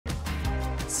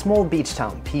Small beach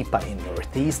town Pipa in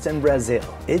Northeastern Brazil.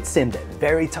 It's in the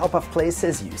very top of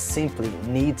places you simply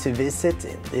need to visit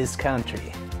in this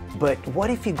country. But what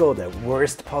if you go the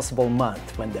worst possible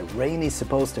month when the rain is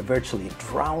supposed to virtually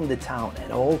drown the town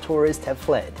and all tourists have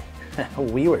fled?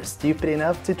 We were stupid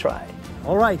enough to try.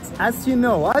 Alright, as you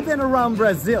know, I've been around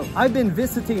Brazil. I've been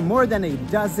visiting more than a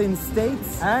dozen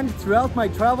states, and throughout my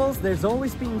travels there's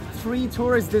always been 3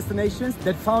 tourist destinations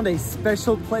that found a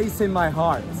special place in my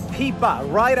heart. Pipa,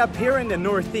 right up here in the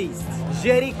northeast.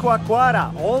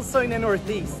 Jericoacoara, also in the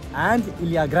northeast. And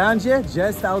Ilha Grande,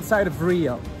 just outside of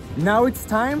Rio. Now it's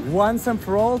time, once and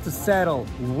for all, to settle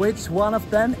which one of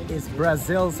them is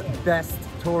Brazil's best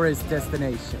tourist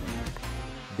destination.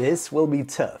 This will be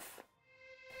tough.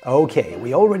 Okay,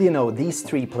 we already know these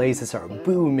 3 places are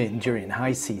booming during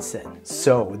high season,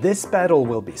 so this battle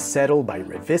will be settled by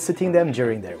revisiting them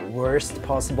during their worst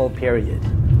possible period.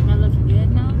 Am I looking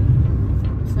good now?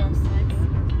 So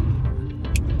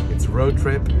It's road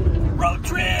trip. Road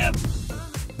trip!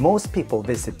 Most people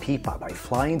visit Pipa by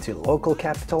flying to local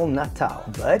capital Natal,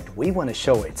 but we want to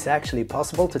show it's actually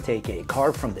possible to take a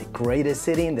car from the greatest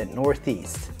city in the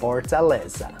northeast,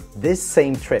 Fortaleza. This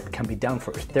same trip can be done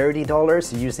for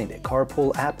 $30 using the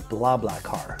carpool app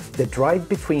BlaBlaCar. The drive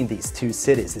between these 2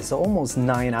 cities is almost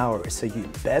 9 hours, so you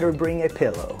better bring a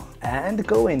pillow. And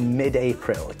go in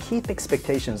mid-April. Keep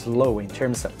expectations low in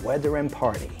terms of weather and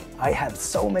party. I have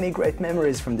so many great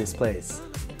memories from this place.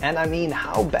 And I mean,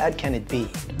 how bad can it be?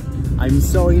 I'm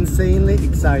so insanely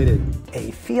excited.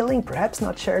 A feeling perhaps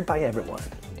not shared by everyone.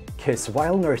 Because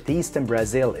while Northeastern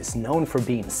Brazil is known for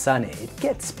being sunny, it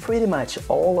gets pretty much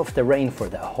all of the rain for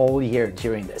the whole year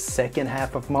during the second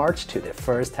half of March to the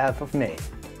first half of May.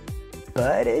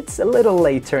 But it's a little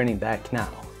late turning back now.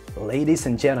 Ladies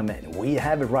and gentlemen, we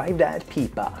have arrived at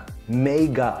Pipa. May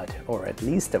God, or at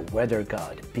least the weather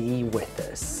god, be with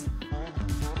us.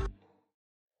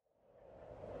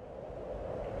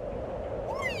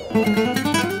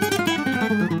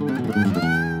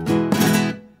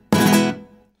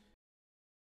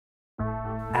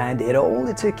 And it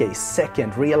only took a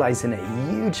second realizing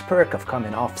a huge perk of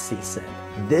coming off season.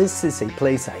 This is a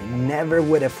place I never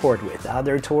would afford with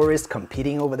other tourists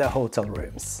competing over the hotel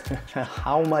rooms.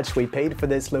 How much we paid for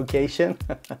this location?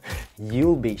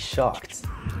 You'll be shocked.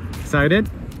 Excited?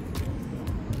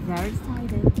 very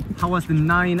excited. How was the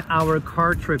 9-hour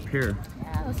car trip here?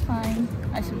 Yeah, it was fine.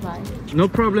 I survived. No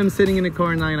problem sitting in a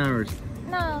car 9 hours?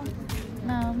 No,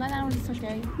 9 hours is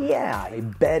okay. Yeah, I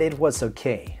bet it was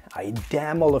okay. I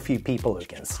damn all of you people who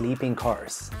can sleep in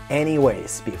cars.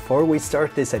 Anyways, before we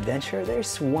start this adventure,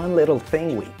 there's one little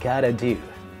thing we gotta do.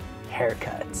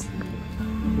 Haircuts.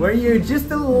 Were you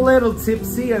just a little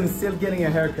tipsy and still getting a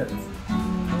haircut?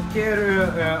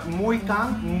 Quero muito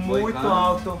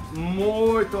alto,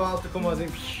 como assim.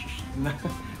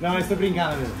 Não, estou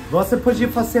brincando mesmo. Você podia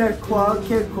fazer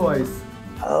qualquer coisa.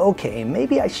 Okay,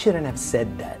 maybe I shouldn't have said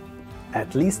that.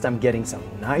 At least I'm getting some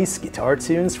nice guitar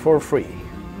tunes for free.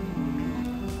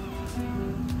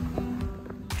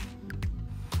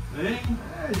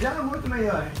 Já muito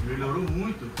melhor. Melhorou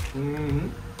muito.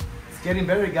 It's getting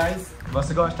better, guys.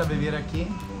 Você gosta de viver aqui?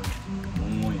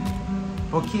 Muito.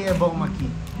 O que é bom aqui?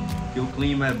 Porque o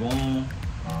clima é bom,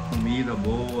 comida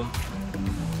boa,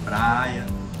 praia.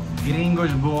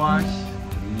 Gringos boas.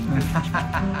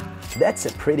 That's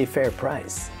a pretty fair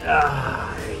price.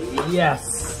 Ah,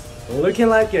 yes. Looking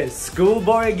like a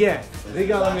schoolboy again.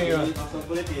 Legal, amigo.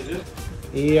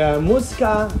 E a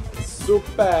música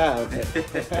super.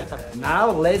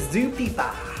 Now let's do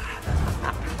Pipa.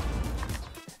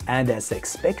 And as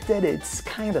expected, it's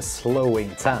kind of slow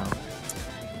in town.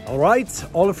 Alright,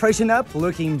 all freshened up,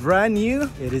 looking brand new.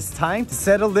 It is time to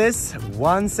settle this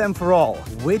once and for all.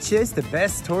 Which is the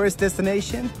best tourist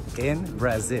destination in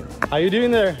Brazil? How you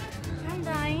doing there? I'm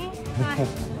dying. I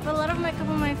put a lot of makeup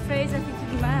on my face. I think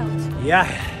to melt. Yeah,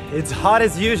 it's hot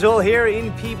as usual here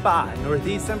in Pipa,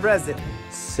 Northeastern Brazil.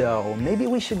 So maybe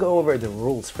we should go over the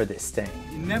rules for this thing.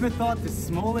 Never thought the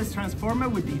smallest transformer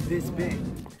would be this big.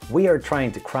 We are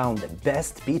trying to crown the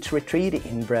best beach retreat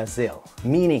in Brazil,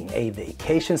 meaning a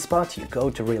vacation spot you go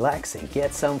to relax and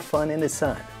get some fun in the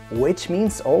sun, which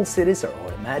means all cities are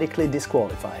automatically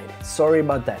disqualified. Sorry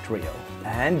about that, Rio.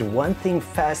 And one thing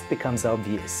fast becomes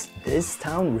obvious. This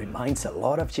town reminds a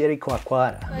lot of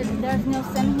Jericoacoara. But there's no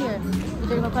sand here.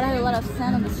 Jericoacoara has a lot of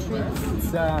sand on the streets.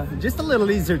 It's just a little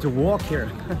easier to walk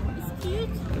here. It's cute.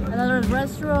 A lot of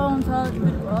restaurants,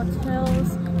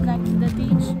 hotels next to the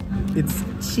beach. It's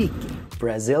chic.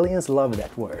 Brazilians love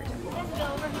that word. Let's go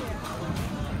over here.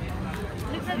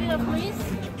 Look at the please.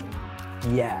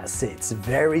 Yes, it's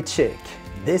very chic.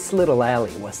 This little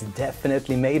alley was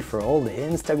definitely made for all the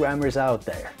Instagrammers out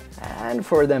there and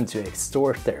for them to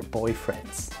extort their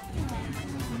boyfriends.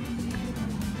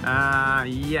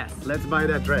 Yes, let's buy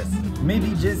that dress.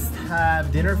 Maybe just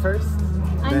have dinner first?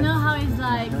 I know how it's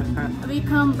like. When you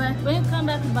come back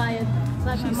to buy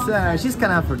it. She's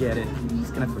gonna forget it.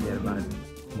 She's gonna forget about it.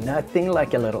 Nothing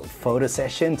like a little photo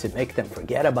session to make them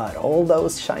forget about all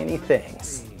those shiny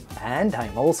things. And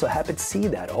I'm also happy to see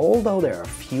that although there are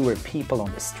fewer people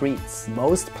on the streets,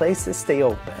 most places stay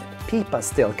open. Pipa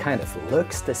still kind of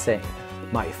looks the same.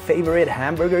 My favorite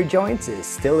hamburger joint is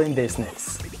still in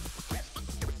business.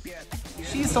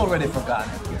 She's already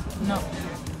forgotten. No.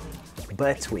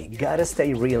 But we gotta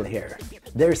stay real here.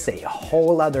 There's a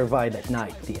whole other vibe at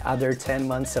night the other 10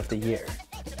 months of the year.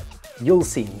 You'll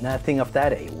see nothing of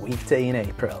that a weekday in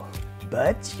April.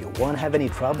 But you won't have any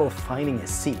trouble finding a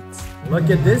seat. Look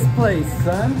at this place,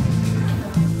 son.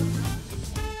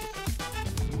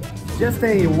 Just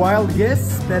a wild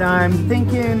guess, but I'm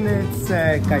thinking it's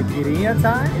caipirinha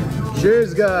time.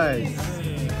 Cheers, guys.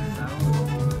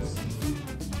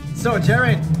 So,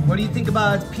 Jared, what do you think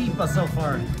about Pipa so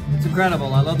far? It's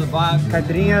incredible. I love the vibe.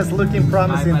 Caipirinha's looking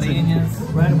promising. Caipirinha's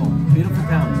incredible. Beautiful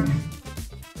town.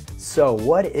 So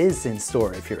what is in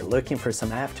store if you're looking for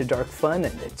some after dark fun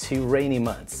in the 2 rainy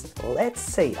months? Let's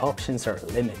say options are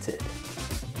limited.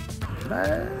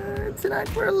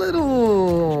 Tonight we're a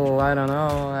little, I don't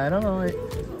know.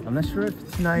 I'm not sure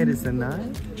if tonight is the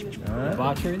night.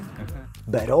 Debauchery?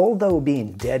 But although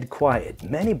being dead quiet,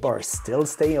 many bars still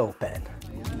stay open.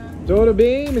 Tudo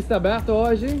bem? Está aberto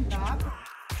hoje?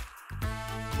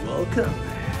 Welcome.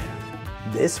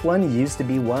 This one used to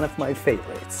be one of my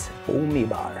favorites, Umi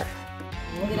Bar.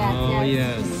 Oh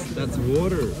yes, that's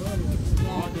water.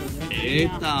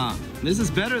 Eita, this is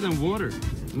better than water.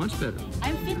 Much better.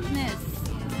 I'm fitness.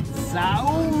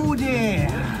 Saúde!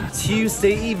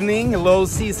 Tuesday evening, low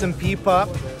season Pipa.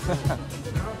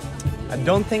 I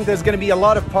don't think there's gonna be a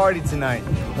lot of party tonight.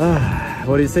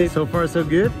 What do you say? So far, so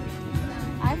good?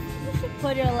 I think you should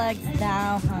put your legs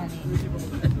down, honey.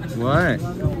 Why?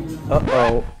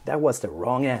 Uh-oh, that was the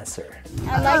wrong answer.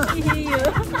 I like to hear you.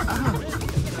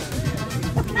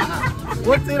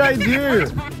 What did I do?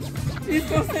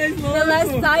 The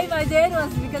last time I did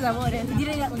was because I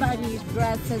didn't buy the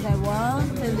dresses I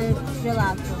want and the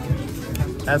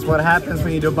gelato. That's what happens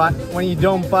when you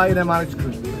don't buy them ice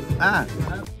cream.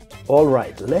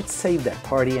 Alright, let's save that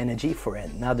party energy for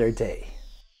another day.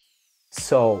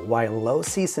 So, while low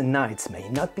season nights may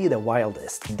not be the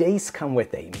wildest, days come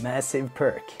with a massive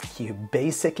perk. You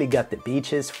basically got the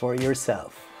beaches for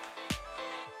yourself.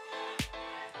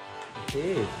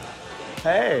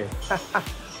 Hey,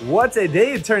 what a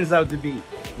day it turns out to be.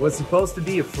 Was supposed to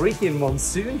be a freaking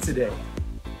monsoon today.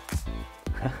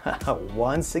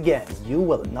 Once again, you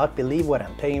will not believe what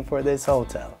I'm paying for this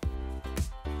hotel.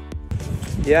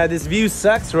 Yeah, this view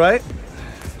sucks, right?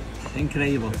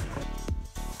 Incredible.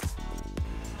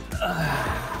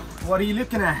 What are you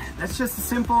looking at? That's just a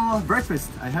simple breakfast.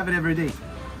 I have it every day.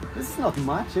 This is not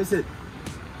much, is it?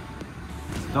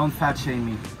 Don't fat shame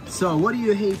me. So, what do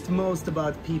you hate most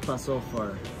about Pipa so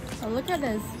far? Oh, look at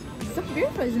this. It's so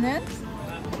beautiful, isn't it?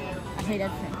 I hate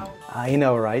everything. I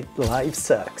know, right? Life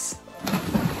sucks.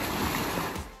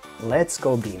 Let's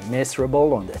go be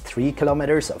miserable on the 3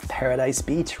 kilometers of Paradise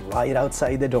Beach right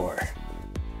outside the door.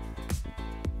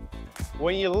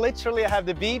 When you literally have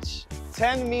the beach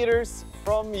 10 meters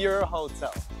from your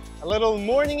hotel. A little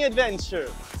morning adventure.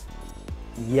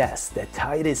 Yes, the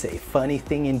tide is a funny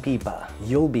thing in Pipa.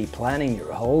 You'll be planning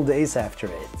your whole days after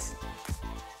it.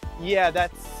 Yeah,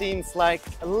 that seems like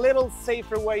a little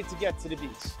safer way to get to the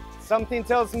beach. Something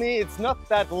tells me it's not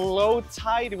that low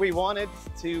tide we wanted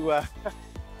to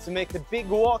make the big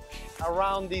walk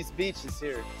around these beaches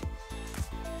here.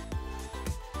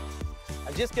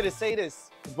 I just gotta say this,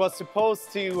 it was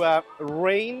supposed to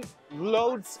rain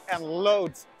loads and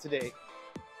loads today.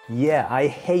 Yeah, I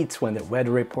hate when the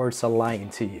weather reports are lying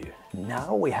to you.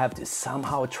 Now we have to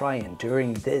somehow try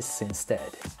enduring this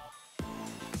instead.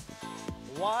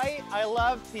 Why I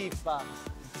love Pipa.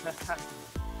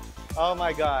 Oh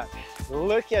my God,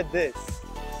 look at this.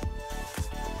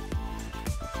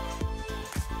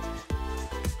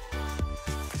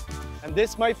 And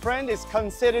this, my friend, is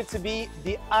considered to be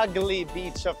the ugly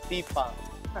beach of Pipa.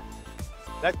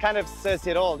 That kind of says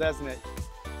it all, doesn't it?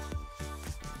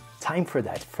 Time for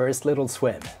that first little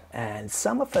swim. And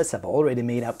some of us have already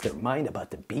made up their mind about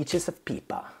the beaches of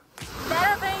Pipa.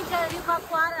 Pipa and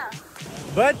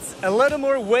Jericoacoara. But a little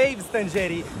more waves than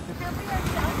Jerry.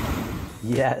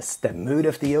 Yes, the mood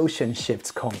of the ocean shifts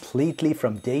completely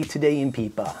from day to day in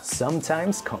Pipa.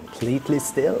 Sometimes completely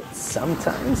still,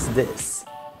 sometimes this.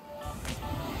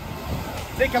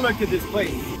 Take a look at this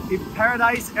place. If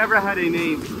paradise ever had a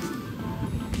name.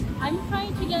 I'm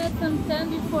trying to get some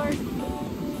sun before it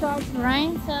starts to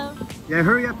rain, so... Yeah,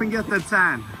 hurry up and get that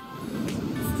tan.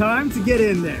 It's time to get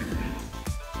in there.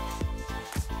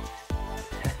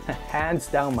 Hands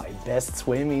down my best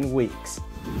swim in weeks.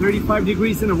 35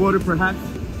 degrees in the water perhaps.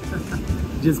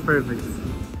 Just perfect.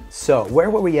 So, where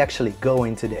were we actually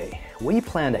going today? We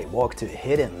planned a walk to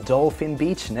hidden Dolphin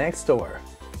Beach next door.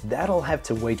 That'll have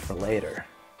to wait for later.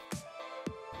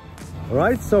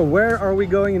 Alright, so where are we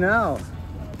going now?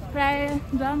 Praia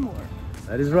do Amor.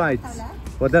 That is right.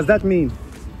 What does that mean?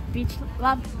 Beach,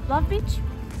 love beach?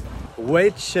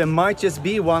 Which might just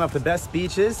be one of the best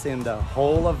beaches in the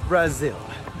whole of Brazil.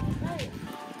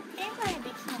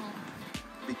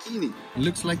 Bikini? It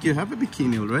looks like you have a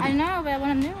bikini already. I know, but I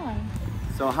want a new one.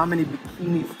 So how many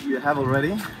bikinis do you have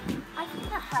already? I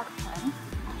think I have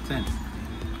 10. 10.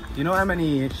 Do you know how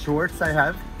many shorts I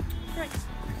have? 3.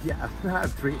 Yeah, I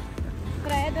have 3.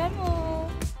 Praia do Amor.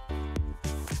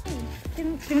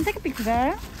 Can we take a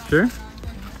picture? Sure.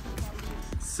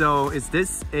 So is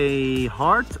this a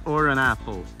heart or an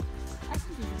apple? I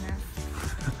think it's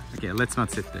enough. Okay, let's not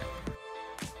sit there.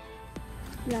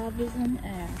 Love is in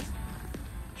air.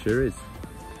 Sure is.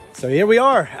 So here we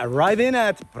are, arriving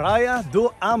at Praia do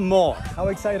Amor. How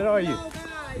excited are you?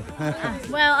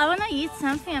 Well, I want to eat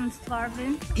something. I'm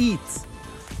starving. Eat.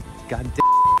 God damn.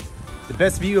 The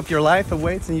best view of your life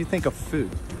awaits and you think of food.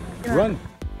 Yeah. Run.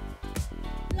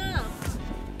 Love.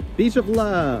 Beach of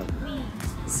Love.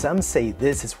 Some say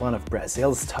this is one of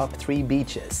Brazil's top 3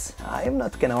 beaches. I'm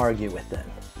not gonna argue with them.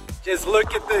 Just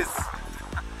look at this.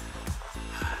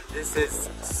 This is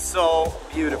so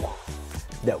beautiful.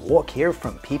 The walk here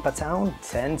from Pipa town,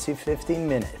 10 to 15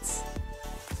 minutes.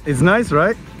 It's nice,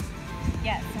 right?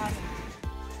 Yes.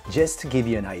 Just to give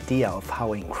you an idea of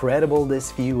how incredible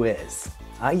this view is,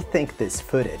 I think this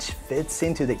footage fits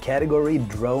into the category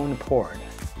drone porn.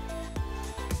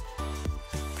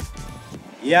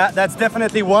 Yeah, that's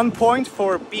definitely 1 point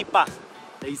for Pipa.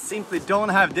 They simply don't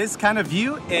have this kind of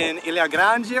view in Ilha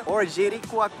Grande or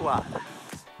Jericoacoara.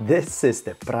 This is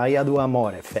the Praia do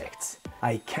Amor effect.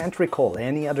 I can't recall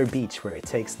any other beach where it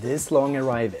takes this long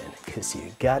arriving, cause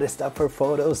you gotta stop for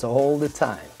photos all the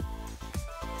time.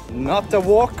 Not a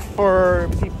walk for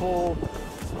people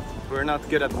who are not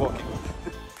good at walking.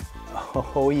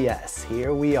 Oh yes,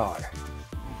 here we are.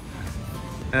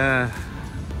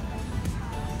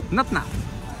 Not now.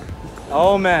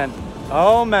 Oh man,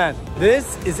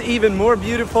 this is even more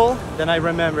beautiful than I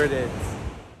remembered it.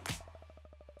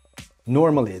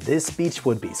 Normally this beach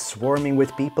would be swarming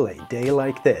with people a day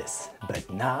like this, but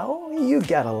now you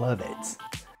gotta love it.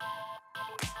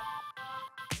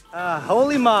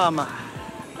 Holy mama.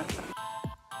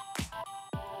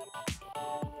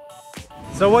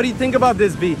 So what do you think about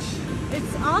this beach?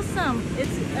 It's awesome.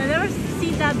 I never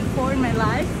seen that before in my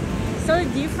life. So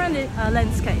different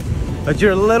landscape. But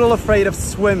you're a little afraid of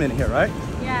swimming here, right?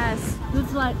 Yes.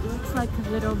 Looks like a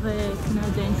little bit,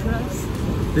 dangerous.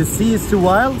 The sea is too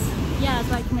wild? Yeah,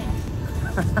 it's like me.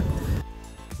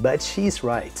 But she's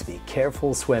right, be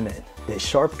careful swimming. The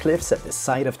sharp cliffs at the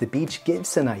side of the beach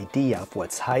gives an idea of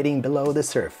what's hiding below the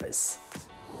surface.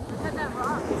 Look at that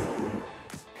rock.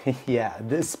 Yeah,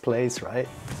 this place, right?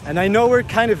 And I know we're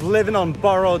kind of living on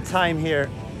borrowed time here.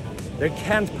 There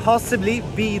can't possibly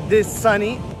be this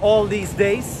sunny all these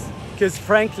days, because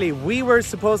frankly, we were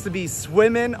supposed to be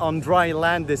swimming on dry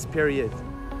land this period.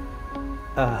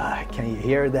 Can you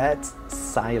hear that?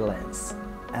 Silence.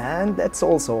 And that's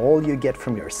also all you get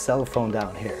from your cell phone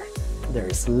down here.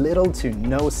 There's little to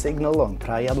no signal on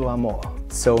Praia do Amor,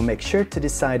 so make sure to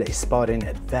decide a spot in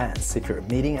advance if you're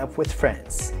meeting up with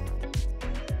friends.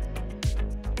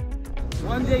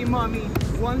 One day, mommy,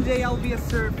 one day I'll be a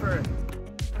surfer.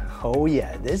 Oh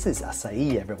yeah, this is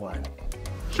acai, everyone.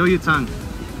 Show your tongue.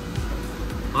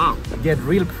 Wow. Get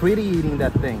real pretty eating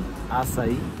that thing.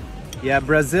 Acai. Yeah,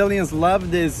 Brazilians love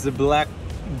this black,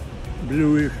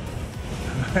 bluish.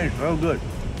 So good.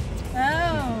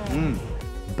 Oh.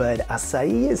 But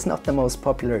acai is not the most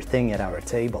popular thing at our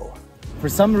table. For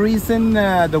some reason,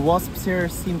 the wasps here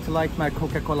seem to like my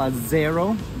Coca-Cola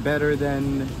Zero better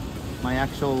than my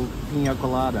actual pina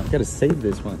colada. Gotta save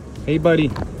this one. Hey buddy,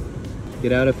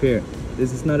 get out of here.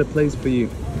 This is not a place for you.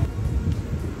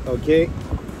 Okay.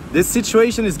 This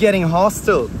situation is getting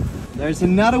hostile. There's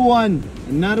another one.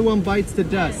 Another one bites the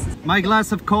dust. My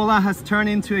glass of cola has turned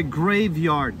into a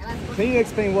graveyard. Can you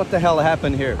explain what the hell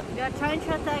happened here? You're trying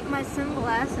to attack my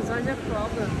sunglasses. What's your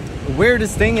problem?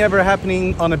 Weirdest thing ever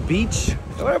happening on a beach?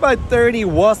 There were about 30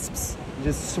 wasps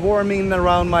just swarming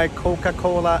around my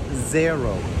Coca-Cola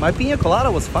Zero. My pina colada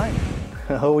was fine.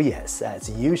 Oh yes, as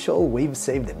usual, we've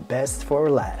saved the best for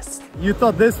last. You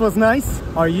thought this was nice?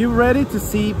 Are you ready to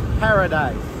see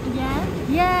paradise? Yes.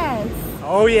 Yes.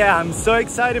 Oh yeah, I'm so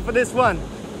excited for this one.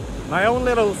 My own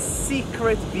little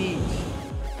secret beach.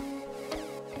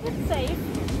 It's safe.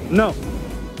 No,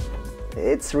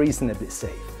 It's reasonably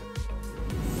safe.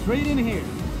 straight in here.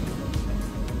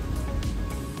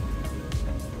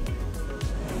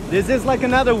 This is like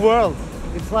another world.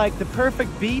 It's like the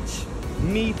perfect beach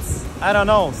meets, I don't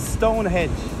know,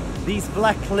 Stonehenge. These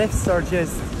black cliffs are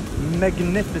just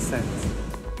magnificent.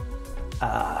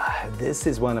 This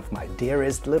is one of my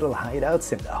dearest little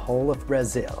hideouts in the whole of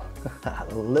Brazil.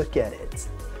 Look at it.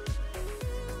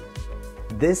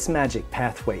 This magic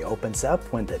pathway opens up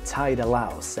when the tide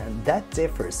allows, and that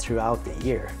differs throughout the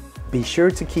year. Be sure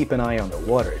to keep an eye on the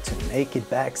water to make it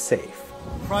back safe.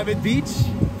 Private beach,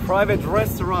 private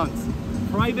restaurant,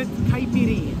 private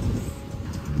caipirinha.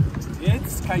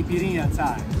 It's caipirinha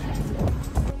time.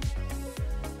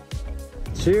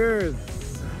 Cheers!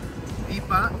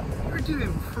 Pipa, you're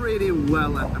doing pretty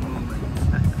well at the moment.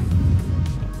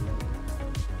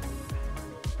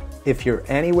 If you're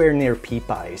anywhere near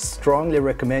Pipa, I strongly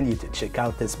recommend you to check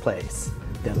out this place.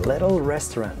 The little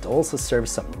restaurant also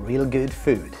serves some real good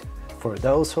food for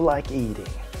those who like eating.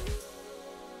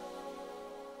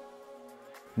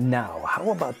 Now,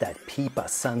 how about that Pipa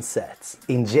sunset?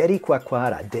 In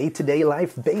Jericoacoara, day-to-day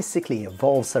life basically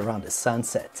evolves around the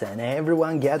sunset, and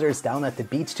everyone gathers down at the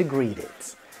beach to greet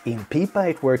it. In Pipa,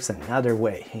 it works another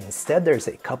way. Instead, there's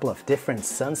a couple of different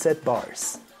sunset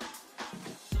bars.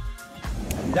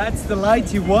 That's the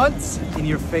light you want in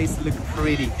your face look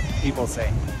pretty, people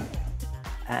say.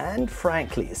 And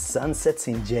frankly, sunsets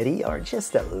in Jeri are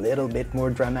just a little bit more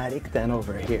dramatic than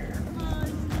over here.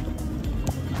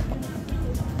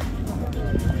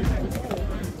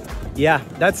 Yeah,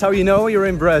 that's how you know you're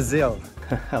in Brazil.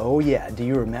 Oh yeah, do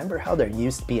you remember how there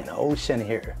used to be an ocean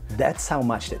here? That's how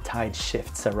much the tide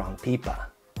shifts around Pipa.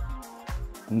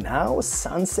 Now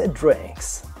sunset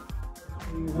drinks.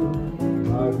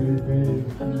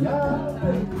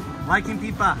 Liking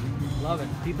Pipa? Love it.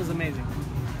 Pipa's amazing.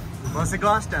 Você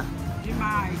gosta?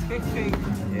 Demais, perfeito.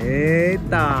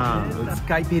 Eita! It's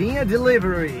caipirinha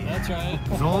delivery. That's right.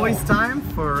 It's always time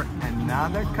for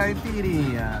another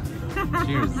caipirinha.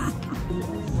 Cheers.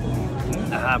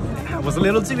 I was a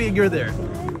little too eager there.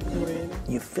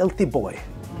 You filthy boy.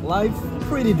 Life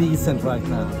pretty decent right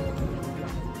now.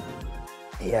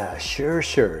 Yeah, sure,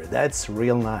 that's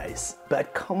real nice.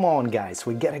 But come on guys,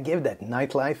 we gotta give that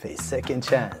nightlife a second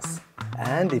chance.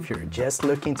 And if you're just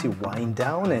looking to wind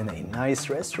down in a nice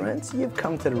restaurant, you've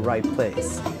come to the right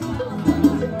place.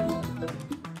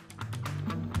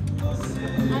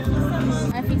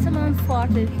 I think someone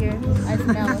farted here. I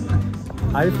smell it.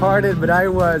 I farted, but I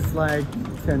was like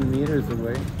 10 meters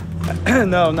away.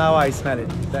 No, now I smell it.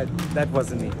 That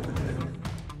wasn't me.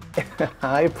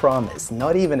 I promise,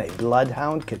 not even a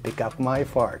bloodhound could pick up my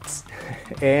farts.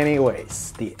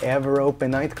 Anyways, the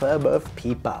ever-open nightclub of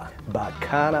Pipa,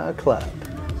 Bacana Club.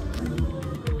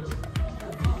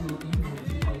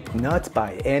 Not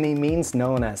by any means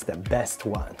known as the best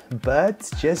one, but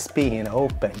just being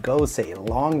open goes a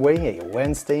long way a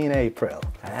Wednesday in April.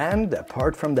 And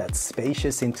apart from that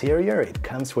spacious interior, it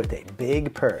comes with a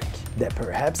big perk. The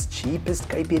perhaps cheapest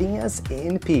caipirinhas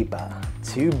in Pipa.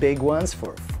 2 big ones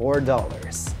for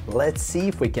 $4. Let's see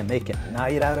if we can make a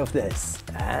night out of this.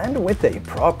 And with a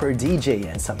proper DJ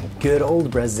and some good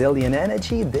old Brazilian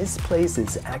energy, this place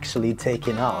is actually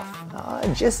taking off.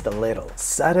 Just a little.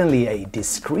 Suddenly a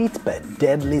discreet but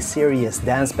deadly serious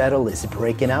dance battle is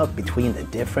breaking out between the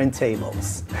different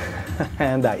tables.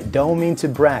 And I don't mean to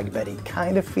brag, but it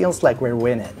kind of feels like we're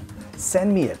winning.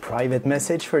 Send me a private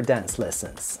message for dance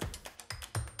lessons.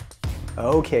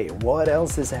 Okay, what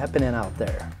else is happening out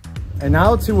there? And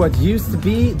now to what used to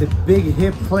be the big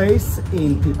hip place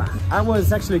in Pipa. I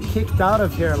was actually kicked out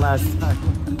of here last time.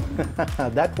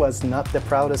 That was not the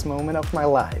proudest moment of my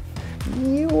life.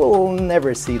 You will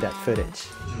never see that footage.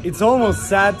 It's almost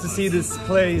sad to see this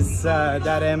place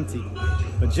that empty.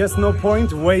 But just no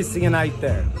point wasting a night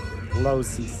there. Low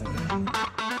season.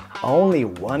 Only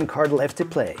one card left to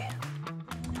play.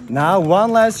 Now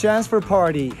one last chance for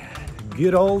party.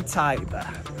 Good old Taiba.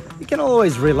 You can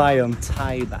always rely on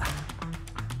Taiba.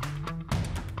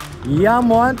 Yeah,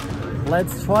 man.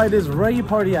 Let's try this reggae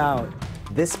party out.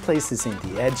 This place is in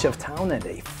the edge of town and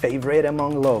a favorite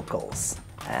among locals.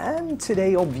 And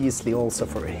today obviously also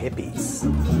for hippies.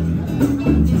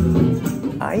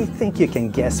 I think you can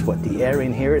guess what the air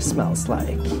in here smells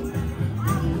like.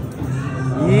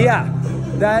 Yeah,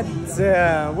 that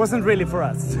wasn't really for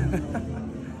us.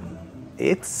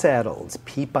 It's settled.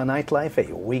 Pipa nightlife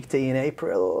a weekday in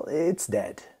April, it's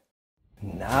dead.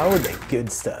 Now the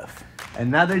good stuff.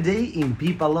 Another day in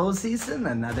Pipa low season,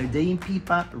 another day in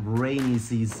Pipa rainy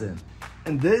season.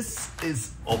 And this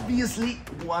is obviously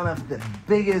one of the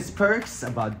biggest perks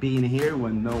about being here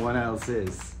when no one else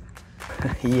is.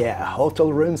 Yeah,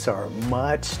 hotel rooms are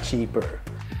much cheaper.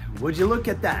 Would you look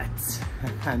at that?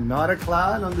 Not a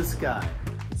cloud on the sky.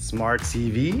 Smart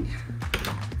TV.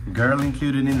 Girl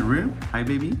included in the room. Hi,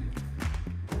 baby.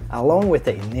 Along with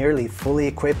a nearly fully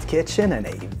equipped kitchen and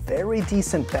a very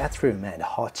decent bathroom and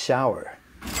hot shower.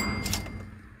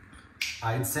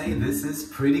 I'd say this is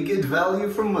pretty good value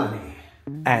for money.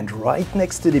 And right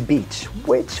next to the beach,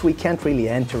 which we can't really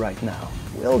enter right now.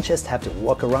 We'll just have to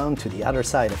walk around to the other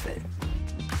side of it.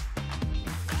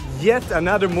 Yet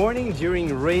another morning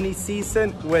during rainy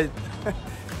season with,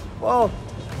 well,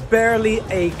 barely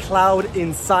a cloud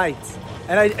in sight.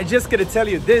 And I just gotta tell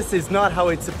you, this is not how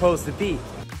it's supposed to be.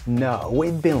 No,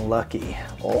 we've been lucky.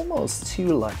 Almost too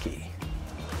lucky.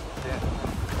 Yeah.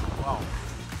 Wow.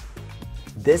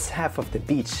 This half of the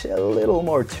beach a little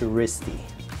more touristy.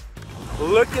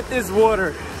 Look at this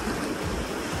water.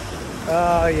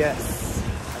 Oh yes,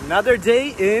 another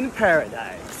day in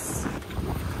paradise.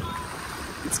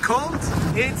 It's cold.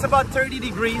 It's about 30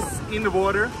 degrees in the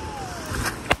water.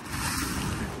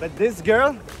 But this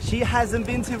girl, she hasn't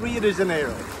been to Rio de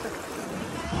Janeiro.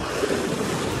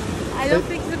 I don't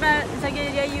think it's a good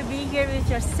idea you being here with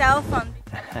your cell phone.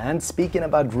 And speaking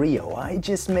about Rio, I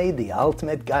just made the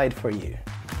ultimate guide for you.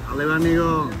 Valeu,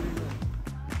 amigo.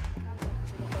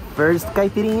 First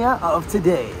caipirinha of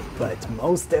today. But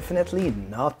most definitely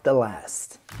not the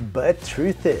last. But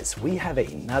truth is, we have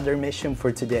another mission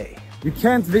for today. You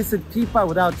can't visit Pipa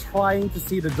without trying to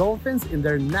see the dolphins in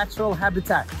their natural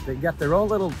habitat. They got their own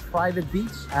little private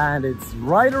beach and it's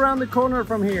right around the corner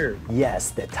from here. Yes,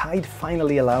 the tide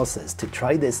finally allows us to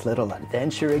try this little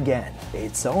adventure again.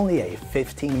 It's only a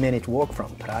 15-minute walk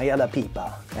from Praia da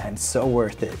Pipa and so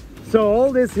worth it. So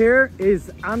all this here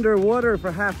is underwater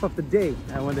for half of the day.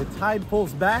 And when the tide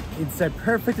pulls back, it's a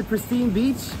perfectly pristine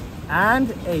beach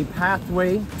and a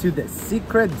pathway to the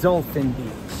secret dolphin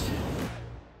beach.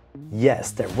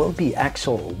 Yes, there will be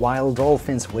actual wild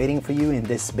dolphins waiting for you in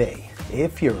this bay.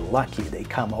 If you're lucky, they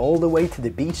come all the way to the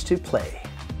beach to play.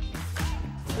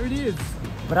 There it is,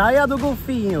 Praia do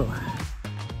Golfinho.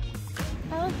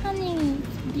 Oh honey,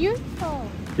 it's beautiful.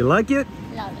 You like it?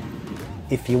 Love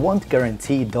it. If you want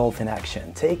guaranteed dolphin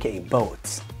action, take a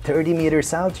boat. 30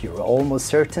 meters out, you're almost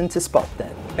certain to spot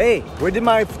them. Hey, where did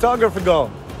my photographer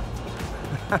go?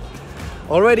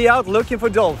 Already out looking for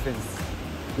dolphins.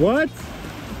 What?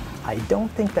 I don't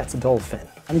think that's a dolphin.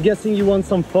 I'm guessing you want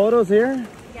some photos here?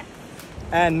 Yeah.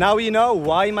 And now you know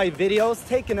why my videos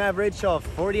take an average of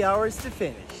 40 hours to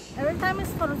finish. Every time is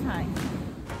photo time.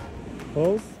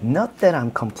 Pose? Not that I'm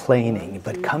complaining,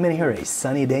 but coming here a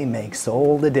sunny day makes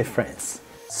all the difference.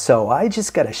 So I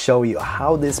just gotta show you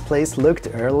how this place looked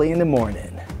early in the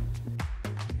morning.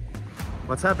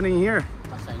 What's happening here?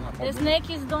 The snake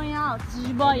is going out.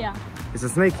 Jiboia. Is a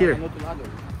snake here?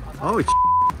 Oh, it's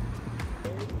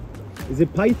Is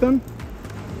it python?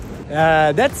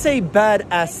 That's a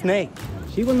badass snake.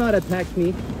 She will not attack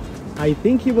me. I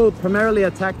think he will primarily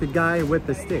attack the guy with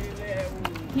the stick.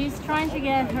 He's trying to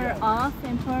get her off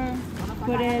and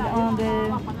put it on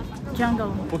the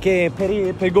jungle. Porque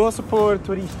é perigoso por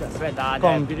turistas. Verdade,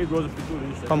 é perigoso para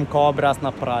turistas. Como cobras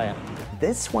na praia.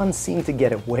 This one seemed to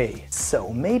get away,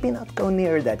 so maybe not go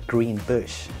near that green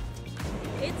bush.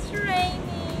 It's raining.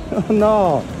 Oh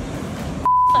no!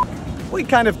 We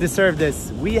kind of deserve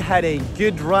this. We had a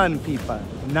good run, Pipa.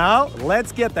 Now,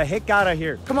 let's get the heck out of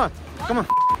here. Come on, come on.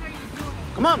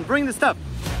 Come on, bring the stuff.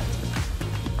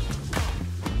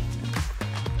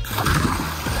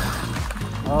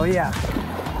 Oh yeah.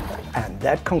 And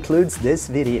that concludes this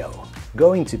video.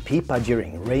 Going to Pipa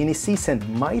during rainy season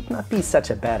might not be such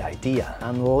a bad idea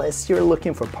unless you're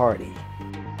looking for party.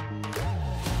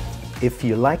 If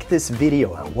you like this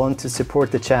video and want to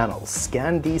support the channel,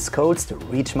 scan these codes to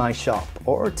reach my shop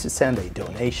or to send a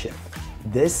donation.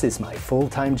 This is my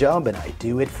full-time job and I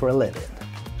do it for a living.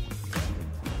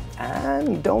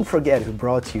 And don't forget who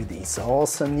brought you these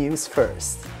awesome news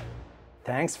first.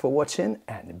 Thanks for watching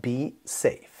and be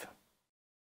safe.